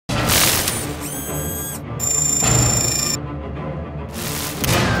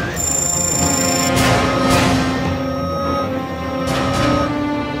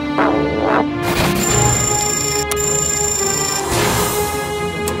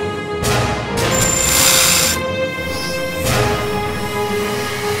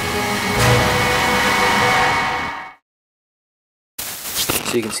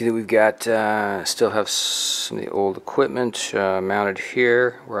So you can see that we've got, still have some of the old equipment mounted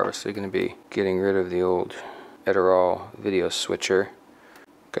here. We're obviously going to be getting rid of the old Edirol video switcher.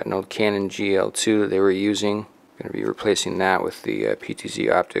 Got an old Canon GL2 that they were using. Going to be replacing that with the PTZ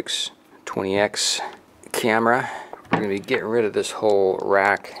Optics 20X camera. We're going to be getting rid of this whole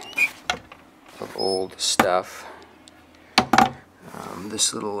rack of old stuff.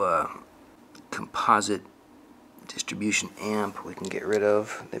 This little composite distribution amp we can get rid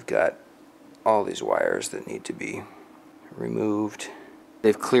of. They've got all these wires that need to be removed.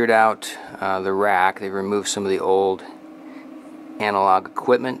 They've cleared out the rack. They've removed some of the old analog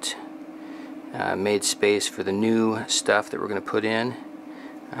equipment, made space for the new stuff that we're going to put in.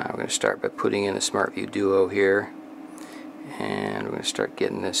 We're going to start by putting in the SmartView Duo here, and we're going to start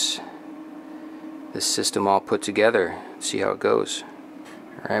getting this system all put together. See how it goes.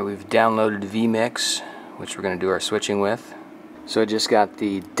 Alright, we've downloaded vMix, which we're going to do our switching with. So I just got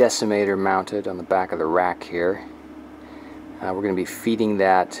the decimator mounted on the back of the rack here. We're going to be feeding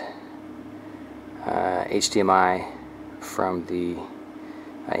that HDMI from the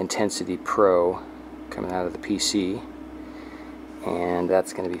Intensity Pro coming out of the PC, and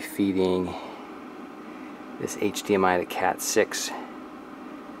that's going to be feeding this HDMI to Cat 6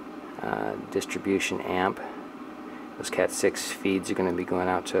 distribution amp. Those Cat 6 feeds are going to be going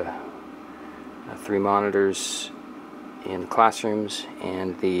out to 3 monitors in classrooms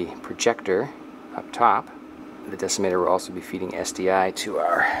and the projector up top. The decimator will also be feeding SDI to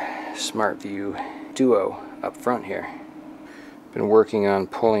our SmartView Duo up front here. Been working on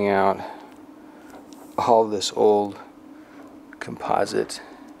pulling out all this old composite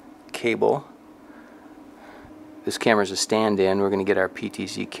cable. This camera is a stand-in. We're going to get our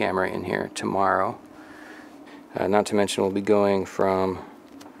PTZ camera in here tomorrow. Not to mention we'll be going from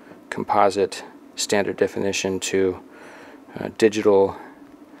composite standard definition to digital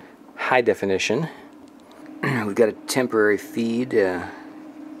high definition. We've got a temporary feed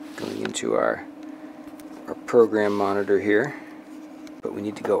going into our program monitor here, but we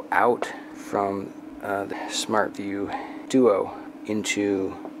need to go out from the SmartView Duo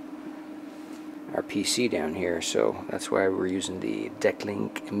into our PC down here, so that's why we're using the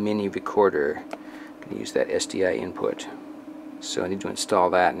Decklink Mini Recorder. Going to use that SDI input, so I need to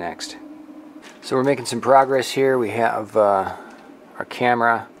install that next. So we're making some progress here. We have our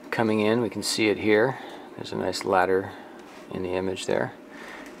camera coming in. We can see it here. There's a nice ladder in the image there,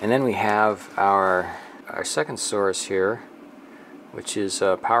 and then we have our second source here, which is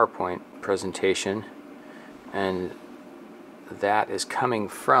a PowerPoint presentation, and that is coming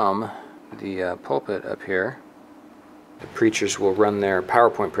from the pulpit up here. The preachers will run their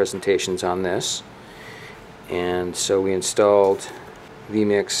PowerPoint presentations on this, and so we installed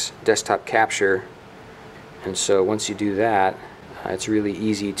vMix desktop capture, and so once you do that, it's really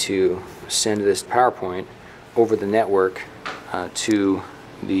easy to send this PowerPoint over the network to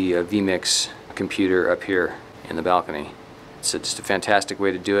the vMix computer up here in the balcony. It's just a fantastic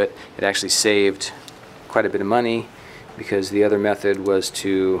way to do it. It actually saved quite a bit of money, because the other method was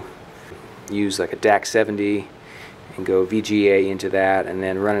to use like a DAC 70 and go VGA into that and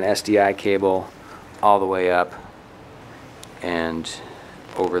then run an SDI cable all the way up and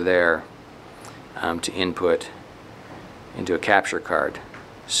over there to input into a capture card.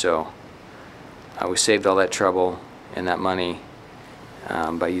 So we saved all that trouble and that money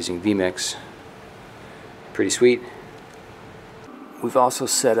by using vMix. Pretty sweet. We've also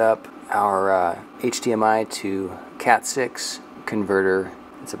set up our HDMI to Cat 6 converter.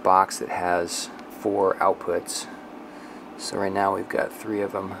 It's a box that has 4 outputs. So right now we've got 3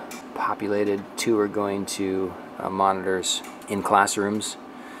 of them populated. 2 are going to monitors in classrooms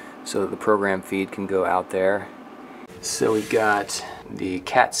so that the program feed can go out there. So we've got the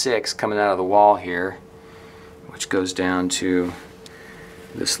Cat 6 coming out of the wall here, which goes down to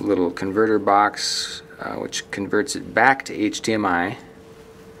this little converter box, which converts it back to HDMI,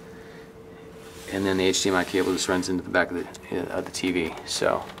 and then the HDMI cable just runs into the back of the TV.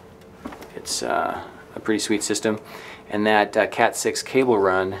 So it's a pretty sweet system, and that Cat 6 cable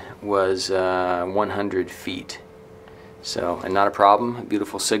run was 100 feet, so, and not a problem, a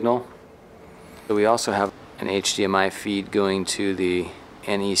beautiful signal. So we also have an HDMI feed going to the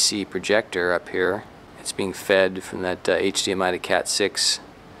NEC projector up here. It's being fed from that HDMI to Cat 6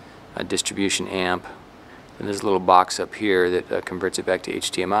 distribution amp. And there's a little box up here that converts it back to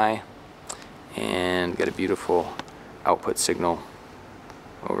HDMI, and got a beautiful output signal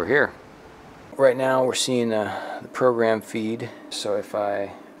over here. Right now we're seeing the program feed, so if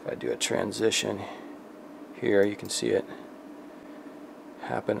I do a transition here, you can see it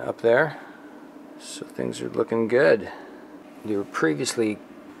happen up there. So things are looking good. they were previously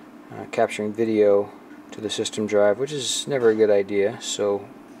capturing video to the system drive, which is never a good idea, so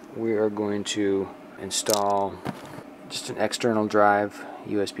we are going to install just an external drive,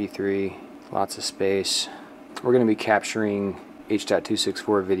 USB 3, lots of space. We're going to be capturing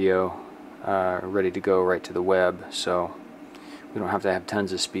H.264 video ready to go right to the web, so we don't have to have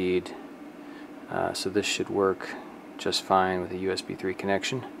tons of speed, so this should work just fine with a USB 3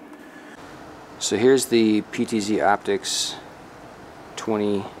 connection. So here's the PTZ Optics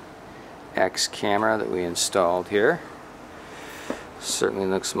 20X camera that we installed here. Certainly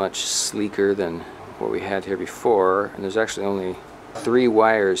looks much sleeker than what we had here before, and there's actually only 3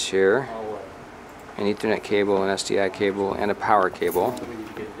 wires here, an Ethernet cable, an SDI cable, and a power cable.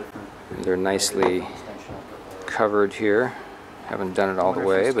 And they're nicely covered here. Haven't done it all the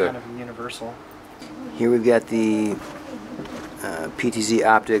way, but kind of universal. Here we've got the PTZ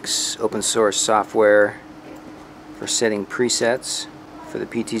Optics open source software for setting presets for the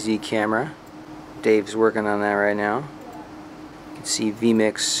PTZ camera. Dave's working on that right now. You can see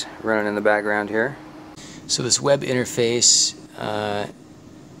vMix running in the background here. So this web interface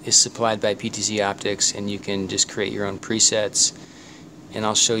is supplied by PTZ Optics, and you can just create your own presets. And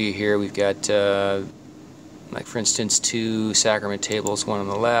I'll show you here. We've got, like for instance, 2 sacrament tables, one on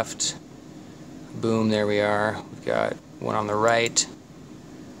the left. Boom, there we are. We've got one on the right.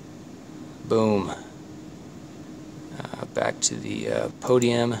 Boom. Back to the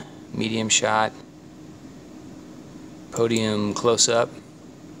podium, medium shot, podium close-up.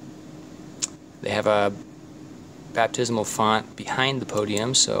 They have a baptismal font behind the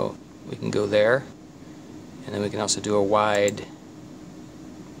podium, so we can go there. And then we can also do a wide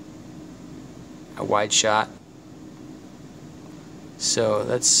shot. So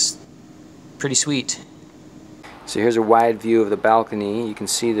that's pretty sweet. So here's a wide view of the balcony. You can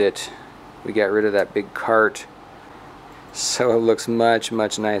see that we got rid of that big cart, so it looks much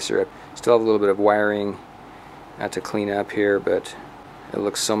nicer. Still have a little bit of wiring to clean up here, but it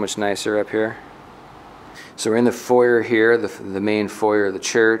looks so much nicer up here. So we're in the foyer here, the main foyer of the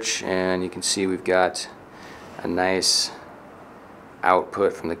church, and you can see we've got a nice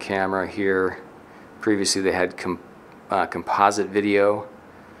output from the camera here. Previously they had composite video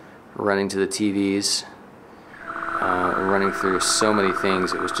running to the TVs, running through so many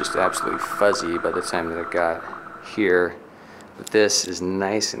things. It was just absolutely fuzzy by the time that it got here. But this is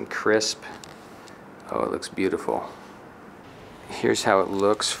nice and crisp. Oh, it looks beautiful. Here's how it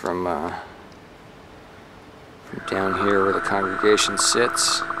looks from down here where the congregation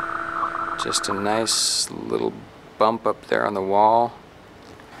sits. Just a nice little bump up there on the wall.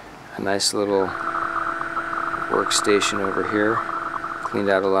 A nice little workstation over here. Cleaned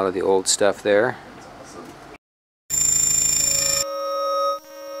out a lot of the old stuff there.